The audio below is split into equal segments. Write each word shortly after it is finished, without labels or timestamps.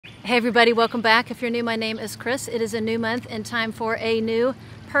Hey everybody, welcome back. If you're new, my name is Chris. It is a new month and time for a new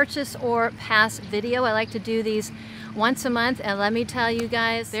purchase or pass video. I like to do these once a month, and let me tell you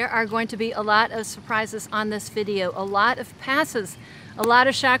guys, there are going to be a lot of surprises on this video, a lot of passes, a lot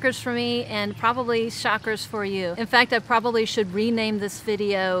of shockers for me, and probably shockers for you. In fact, I probably should rename this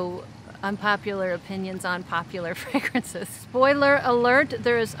video Unpopular Opinions on Popular Fragrances. Spoiler alert,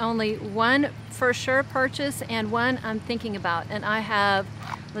 there is only one for sure purchase and one I'm thinking about, and I have,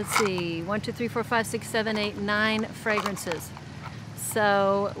 let's see, 1, 2, 3, 4, 5, 6, 7, 8, 9 fragrances.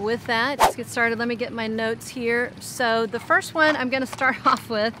 So with that, let's get started. Let me get my notes here. So the first one I'm going to start off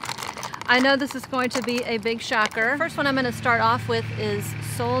with, I know this is going to be a big shocker. The first one I'm going to start off with is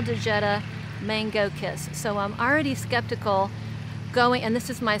Soleil de Jeddah Mango Kiss. So I'm already skeptical going, and this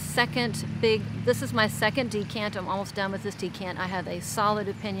is my second decant. I'm almost done with this decant. I have a solid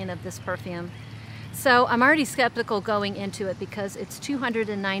opinion of this perfume. So I'm already skeptical going into it because it's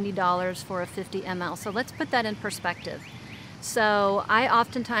 $290 for a 50 ml. So let's put that in perspective. So I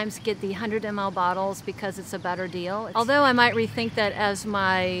oftentimes get the 100 ml bottles because it's a better deal. Although I might rethink that as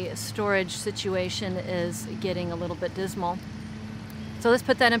my storage situation is getting a little bit dismal. So let's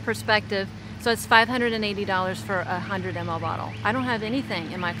put that in perspective. So it's $580 for a 100 ml bottle. I don't have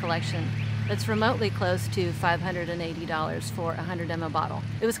anything in my collection that's remotely close to $580 for a 100 ml bottle.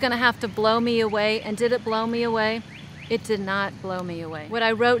 It was gonna have to blow me away, and did it blow me away? It did not blow me away. What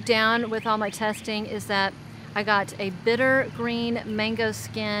I wrote down with all my testing is that I got a bitter green mango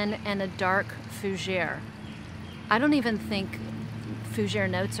skin and a dark fougere. I don't even think fougere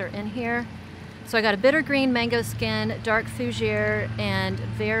notes are in here. So I got a bitter green mango skin, dark fougere, and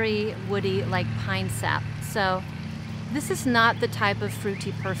very woody, like pine sap. So this is not the type of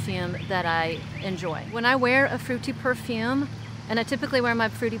fruity perfume that I enjoy. When I wear a fruity perfume, and I typically wear my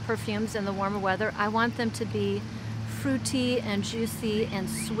fruity perfumes in the warmer weather, I want them to be fruity and juicy and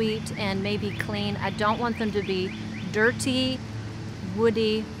sweet and maybe clean. I don't want them to be dirty,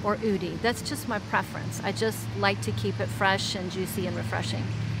 woody, or oudy. That's just my preference. I just like to keep it fresh and juicy and refreshing.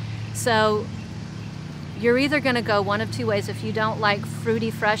 So you're either gonna go one of two ways. If you don't like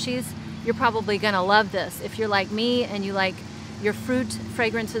fruity freshies, you're probably gonna love this. If you're like me and you like your fruit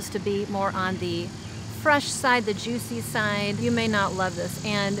fragrances to be more on the fresh side, the juicy side, you may not love this.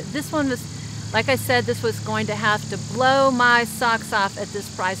 And this one was, like I said, this was going to have to blow my socks off at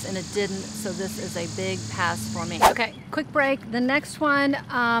this price, and it didn't, so this is a big pass for me. Okay, quick break. The next one,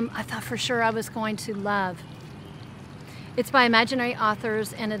 I thought for sure I was going to love. It's by Imaginary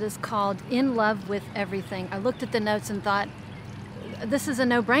Authors, and it is called In Love with Everything. I looked at the notes and thought, this is a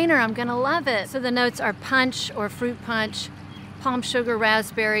no-brainer, I'm gonna love it. So the notes are punch or fruit punch, palm sugar,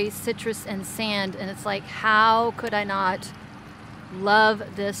 raspberry, citrus, and sand. And it's like, how could I not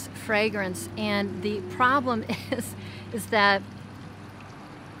love this fragrance? And the problem is that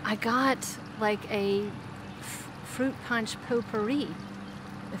I got like a fruit punch potpourri,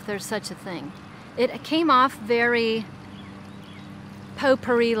 if there's such a thing. It came off very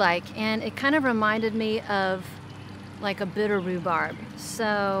potpourri-like, and it kind of reminded me of like a bitter rhubarb.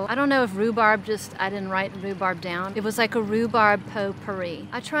 So I don't know if rhubarb, I didn't write rhubarb down. It was like a rhubarb potpourri.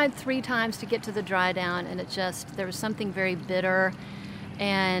 I tried 3 times to get to the dry down, and there was something very bitter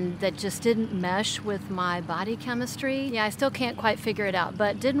and that just didn't mesh with my body chemistry. Yeah, I still can't quite figure it out,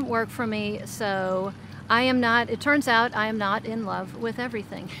 but didn't work for me. So it turns out I am not in love with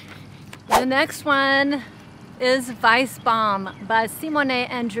everything. The next one is Vicebomb by Simone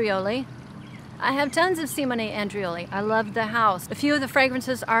Andrioli. I have tons of Simone Andrioli. I love the house. A few of the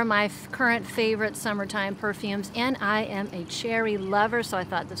fragrances are my current favorite summertime perfumes, and I am a cherry lover, so I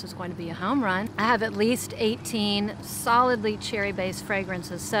thought this was going to be a home run. I have at least 18 solidly cherry-based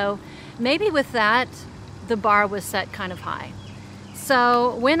fragrances, so maybe with that, the bar was set kind of high.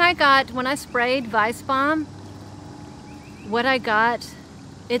 So when I sprayed Vicebomb, what I got,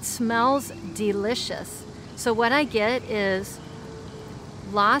 it smells delicious. So what I get is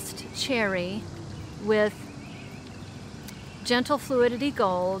Lost Cherry with gentle fluidity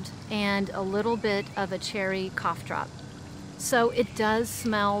gold and a little bit of a cherry cough drop. So it does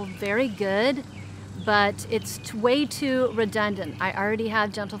smell very good, but it's way too redundant. I already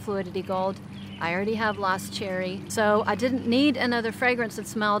have gentle fluidity gold. I already have Lost Cherry. So I didn't need another fragrance that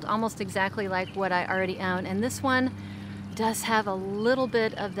smelled almost exactly like what I already own. And this one does have a little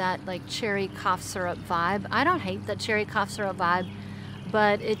bit of that like cherry cough syrup vibe. I don't hate that cherry cough syrup vibe,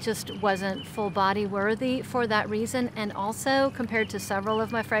 but it just wasn't full body worthy for that reason. And also compared to several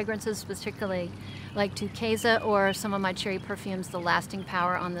of my fragrances, particularly like Duquesa or some of my cherry perfumes, the lasting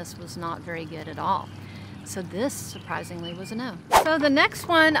power on this was not very good at all. So this, surprisingly, was a no. So the next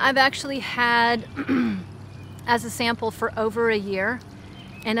one I've actually had as a sample for over a year,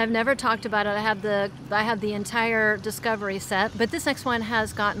 And I've never talked about it. I have the entire Discovery set, but this next one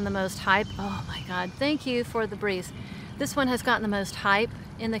has gotten the most hype. Oh my God, thank you for the breeze. This one has gotten the most hype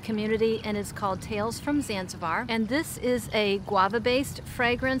in the community, and it's called Tales from Zanzibar. And this is a guava-based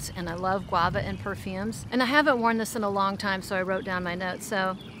fragrance, and I love guava in perfumes. And I haven't worn this in a long time, so I wrote down my notes.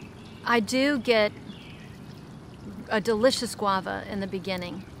 So I do get a delicious guava in the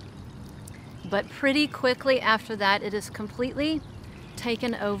beginning, but pretty quickly after that, it is completely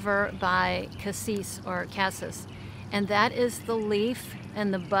taken over by cassis, and that is the leaf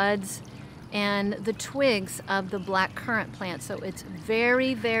and the buds and the twigs of the black currant plant. So it's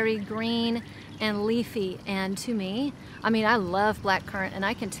very, very green and leafy. And to me, I mean, I love black currant, and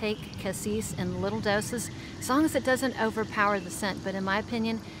I can take cassis in little doses as long as it doesn't overpower the scent. But in my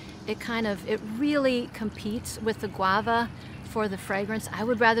opinion, it really competes with the guava for the fragrance. I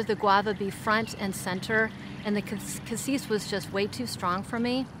would rather the guava be front and center, and the cassis was just way too strong for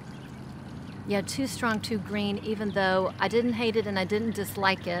me. Yeah, too strong, too green, even though I didn't hate it and I didn't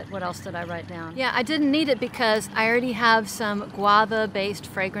dislike it. What else did I write down? Yeah, I didn't need it because I already have some guava-based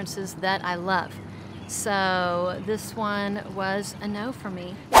fragrances that I love. So this one was a no for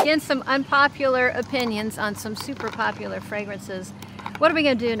me. Again, some unpopular opinions on some super popular fragrances. What are we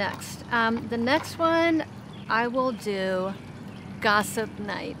gonna do next? The next one, I will do Gossip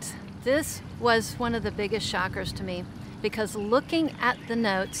Night. This was one of the biggest shockers to me because looking at the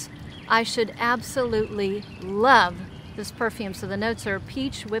notes, I should absolutely love this perfume. So the notes are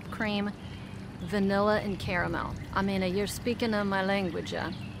peach, whipped cream, vanilla, and caramel. I mean, you're speaking of my language,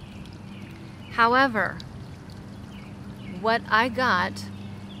 yeah. However, what I got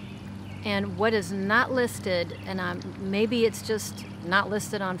and what is not listed, and maybe it's just not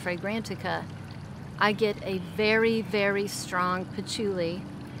listed on Fragrantica, I get a very, very strong patchouli.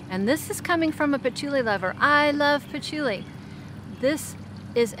 And this is coming from a patchouli lover. I love patchouli. This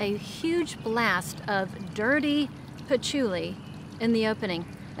is a huge blast of dirty patchouli in the opening.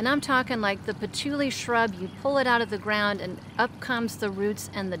 And I'm talking like the patchouli shrub, you pull it out of the ground and up comes the roots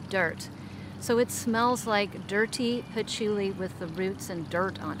and the dirt. So it smells like dirty patchouli with the roots and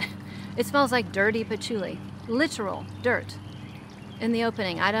dirt on it. It smells like dirty patchouli, literal dirt in the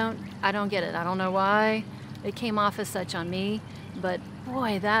opening. I don't get it. I don't know why it came off as such on me, but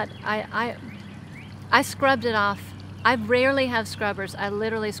boy, that I scrubbed it off. I rarely have scrubbers. I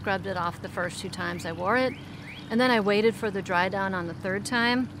literally scrubbed it off the first 2 times I wore it, and then I waited for the dry down on the 3rd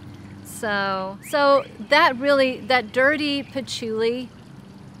time. So that dirty patchouli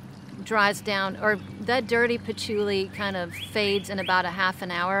dries down, or that dirty patchouli kind of fades in about a half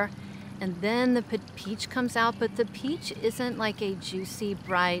an hour, and then the peach comes out. But the peach isn't like a juicy,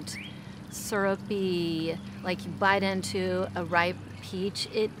 bright, syrupy, like you bite into a ripe peach.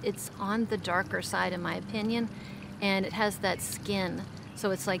 It's on the darker side in my opinion, and it has that skin. So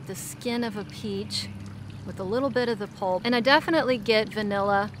it's like the skin of a peach with a little bit of the pulp. And I definitely get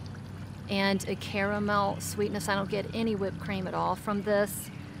vanilla and a caramel sweetness. I don't get any whipped cream at all from this.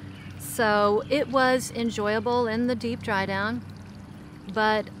 So it was enjoyable in the deep dry down,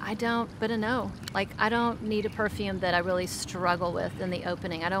 but I don't need a perfume that I really struggle with in the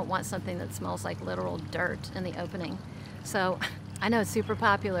opening. I don't want something that smells like literal dirt in the opening. So I know it's super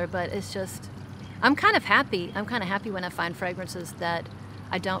popular, but it's just, I'm kind of happy. I'm kind of happy when I find fragrances that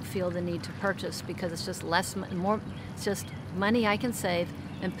I don't feel the need to purchase, because it's just it's just money I can save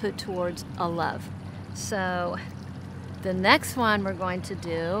and put towards a love. So the next one we're going to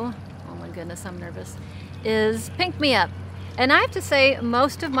do, oh my goodness, I'm nervous, is Pink Me Up. And I have to say,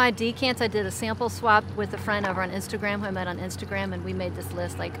 most of my decants, I did a sample swap with a friend over on Instagram who I met on Instagram, and we made this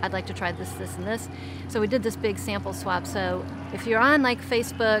list, like, I'd like to try this, this, and this. So we did this big sample swap. So if you're on like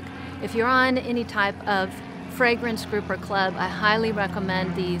Facebook, if you're on any type of fragrance group or club, I highly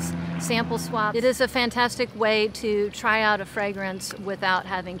recommend these sample swaps. It is a fantastic way to try out a fragrance without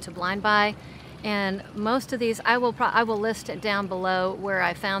having to blind buy. And most of these, I will list it down below where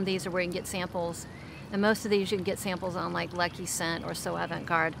I found these or where you can get samples. And most of these you can get samples on like Lucky Scent or So Avant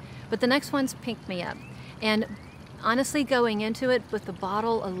Garde. But the next one's Pink Me Up. And honestly, going into it with the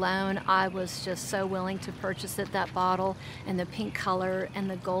bottle alone, I was just so willing to purchase it. That bottle and the pink color and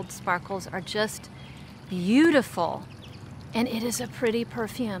the gold sparkles are just beautiful. And it is a pretty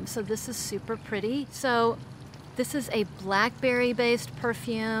perfume. So this is super pretty. So this is a blackberry based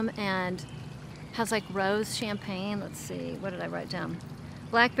perfume and has like rose champagne. Let's see, what did I write down?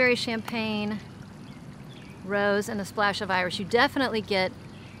 Blackberry champagne, rose, and a splash of iris. You definitely get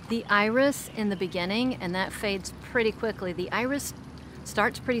the iris in the beginning, and that fades pretty quickly. The iris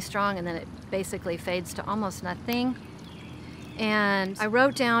starts pretty strong, and then it basically fades to almost nothing. And I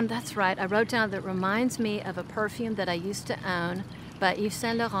wrote down, that's right, I wrote down that it reminds me of a perfume that I used to own but Yves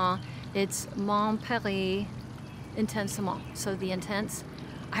Saint Laurent, it's Mon Paris Intensement, so the intense.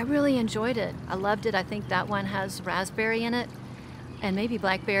 I really enjoyed it. I loved it. I think that one has raspberry in it and maybe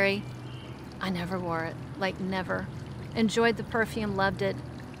blackberry. I never wore it, like never. Enjoyed the perfume, loved it,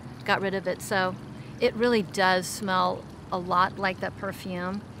 got rid of it. So it really does smell a lot like that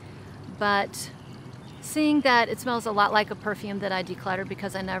perfume, but seeing that it smells a lot like a perfume that I decluttered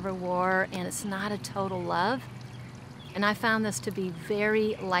because I never wore, and it's not a total love, and I found this to be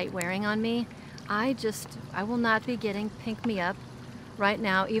very light wearing on me, I will not be getting Pink Me Up right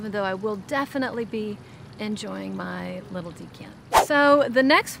now, even though I will definitely be enjoying my little decant. So the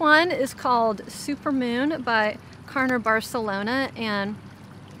next one is called Super Moon by Carner Barcelona, and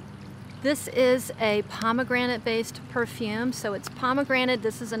this is a pomegranate based perfume. So it's pomegranate.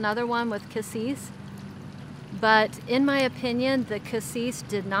 This is another one with cassis, but in my opinion the cassis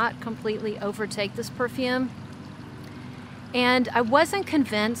did not completely overtake this perfume, and I wasn't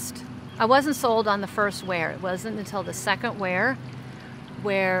convinced. I wasn't sold on the first wear. It wasn't until the second wear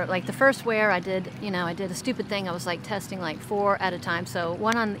where, like the first wear I did a stupid thing. I was like testing like 4 at a time, so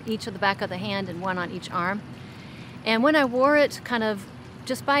one on each of the back of the hand and one on each arm. And when I wore it kind of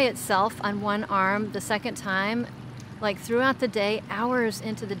just by itself on one arm the second time, like throughout the day, hours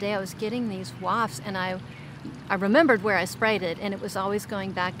into the day, I was getting these wafts, and I remembered where I sprayed it, and it was always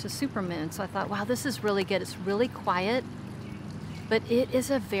going back to Super Moon. So I thought, wow, this is really good. It's really quiet, but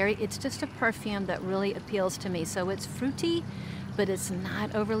it's just a perfume that really appeals to me. So it's fruity, but it's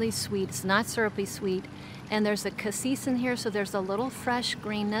not overly sweet. It's not syrupy sweet. And there's a cassis in here, so there's a little fresh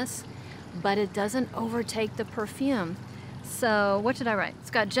greenness, but it doesn't overtake the perfume. So what did I write? It's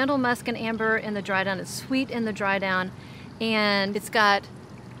got gentle musk and amber in the dry down. It's sweet in the dry down, and it's got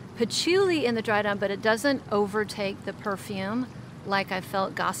patchouli in the dry down, but it doesn't overtake the perfume like I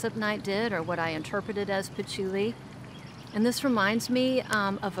felt Gossip Night did, or what I interpreted as patchouli. And this reminds me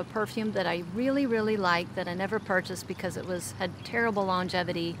of a perfume that I really, really like that I never purchased because it had terrible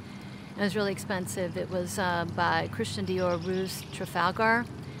longevity and it was really expensive. It was by Christian Dior Rouge Trafalgar.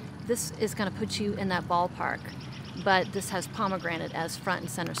 This is going to put you in that ballpark, but this has pomegranate as front and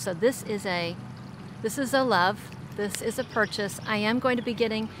center. So this is a love. This is a purchase. I am going to be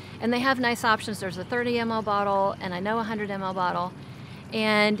getting, and they have nice options. There's a 30 ml bottle and I know a 100 ml bottle.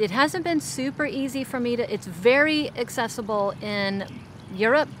 And it hasn't been super easy for me it's very accessible in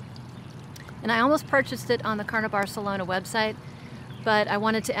Europe. And I almost purchased it on the Carner Barcelona website, but I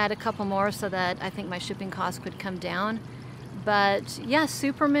wanted to add a couple more so that I think my shipping costs could come down. But yeah,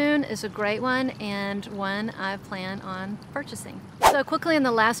 Super Moon is a great one, and one I plan on purchasing. So quickly on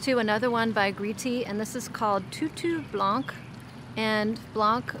the last two, another one by Gritti, and this is called Tutu Blanc. And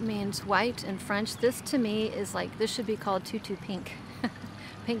Blanc means white in French. This to me is like, this should be called Tutu Pink.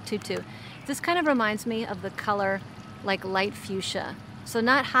 Pink tutu. This kind of reminds me of the color like light fuchsia. So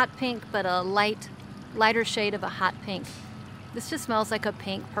not hot pink, but a lighter shade of a hot pink. This just smells like a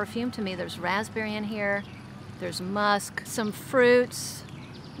pink perfume to me. There's raspberry in here. There's musk, some fruits.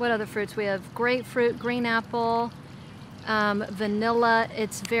 What other fruits? We have grapefruit, green apple, vanilla.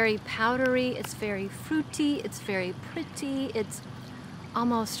 It's very powdery. It's very fruity. It's very pretty. It's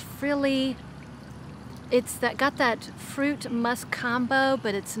almost frilly. It's got that fruit musk combo,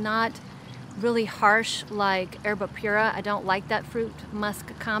 but it's not really harsh like Herba Pura. I don't like that fruit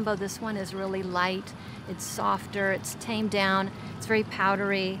musk combo. This one is really light. It's softer. It's tamed down. It's very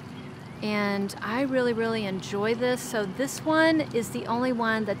powdery. And I really, really enjoy this. So this one is the only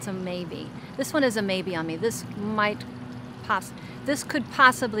one that's a maybe. This one is a maybe on me. This could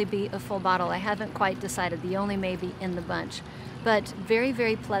possibly be a full bottle. I haven't quite decided. The only maybe in the bunch. But very,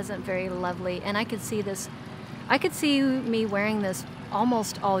 very pleasant, very lovely. And I could see me wearing this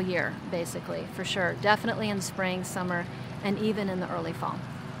almost all year, basically, for sure. Definitely in the spring, summer, and even in the early fall.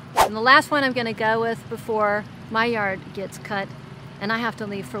 And the last one I'm gonna go with before my yard gets cut and I have to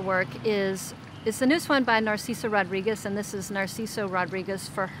leave for work is the newest one by Narciso Rodriguez, and this is Narciso Rodriguez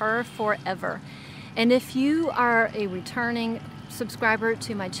For Her Forever. And if you are a returning subscriber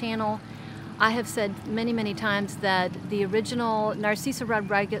to my channel, I have said many, many times that the original Narciso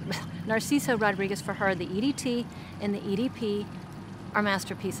Rodriguez For Her, the EDT and the EDP, are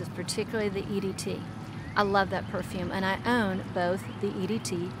masterpieces, particularly the EDT. I love that perfume, and I own both the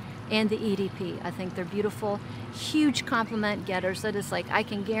EDT and the EDP. I think they're beautiful, huge compliment getters. That is like, I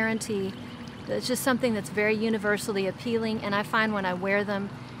can guarantee that it's just something that's very universally appealing, and I find when I wear them,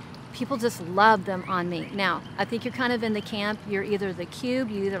 people just love them on me. Now, I think you're kind of in the camp, you're either the cube,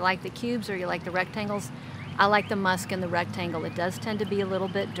 you either like the cubes or you like the rectangles. I like the musk and the rectangle. It does tend to be a little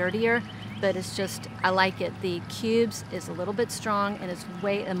bit dirtier, but it's just, I like it. The cubes is a little bit strong, and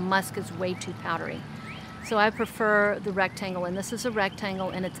the musk is way too powdery. So I prefer the rectangle, and this is a rectangle,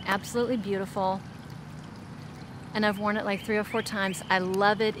 and it's absolutely beautiful. And I've worn it like 3 or 4 times. I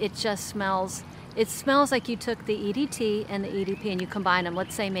love it. It just smells, it smells like you took the EDT and the EDP and you combine them.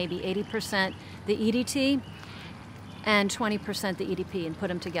 Let's say maybe 80% the EDT and 20% the EDP and put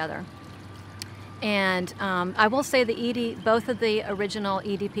them together. And I will say both of the original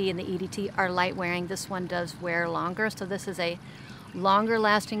EDP and the EDT are light wearing. This one does wear longer, so this is a longer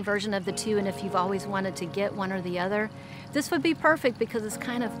lasting version of the two, and if you've always wanted to get one or the other, this would be perfect because it's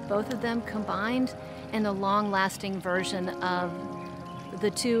kind of both of them combined in a long lasting version of the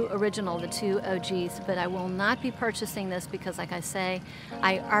two original, the two OGs. But I will not be purchasing this because, like I say,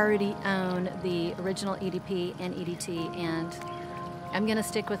 I already own the original EDP and EDT, and I'm gonna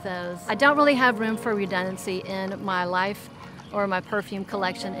stick with those. I don't really have room for redundancy in my life or my perfume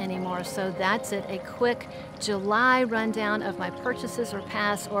collection anymore, so that's it. A quick July rundown of my purchases or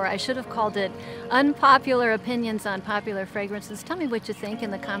past, or I should have called it unpopular opinions on popular fragrances. Tell me what you think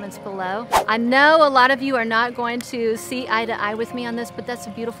in the comments below. I know a lot of you are not going to see eye to eye with me on this, but that's a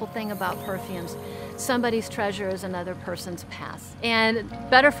beautiful thing about perfumes. Somebody's treasure is another person's past. And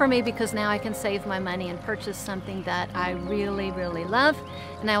better for me because now I can save my money and purchase something that I really, really love.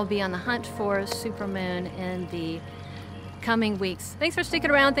 And I will be on the hunt for Supermoon in the coming weeks. Thanks for sticking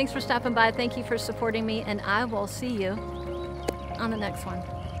around. Thanks for stopping by. Thank you for supporting me. And I will see you on the next one.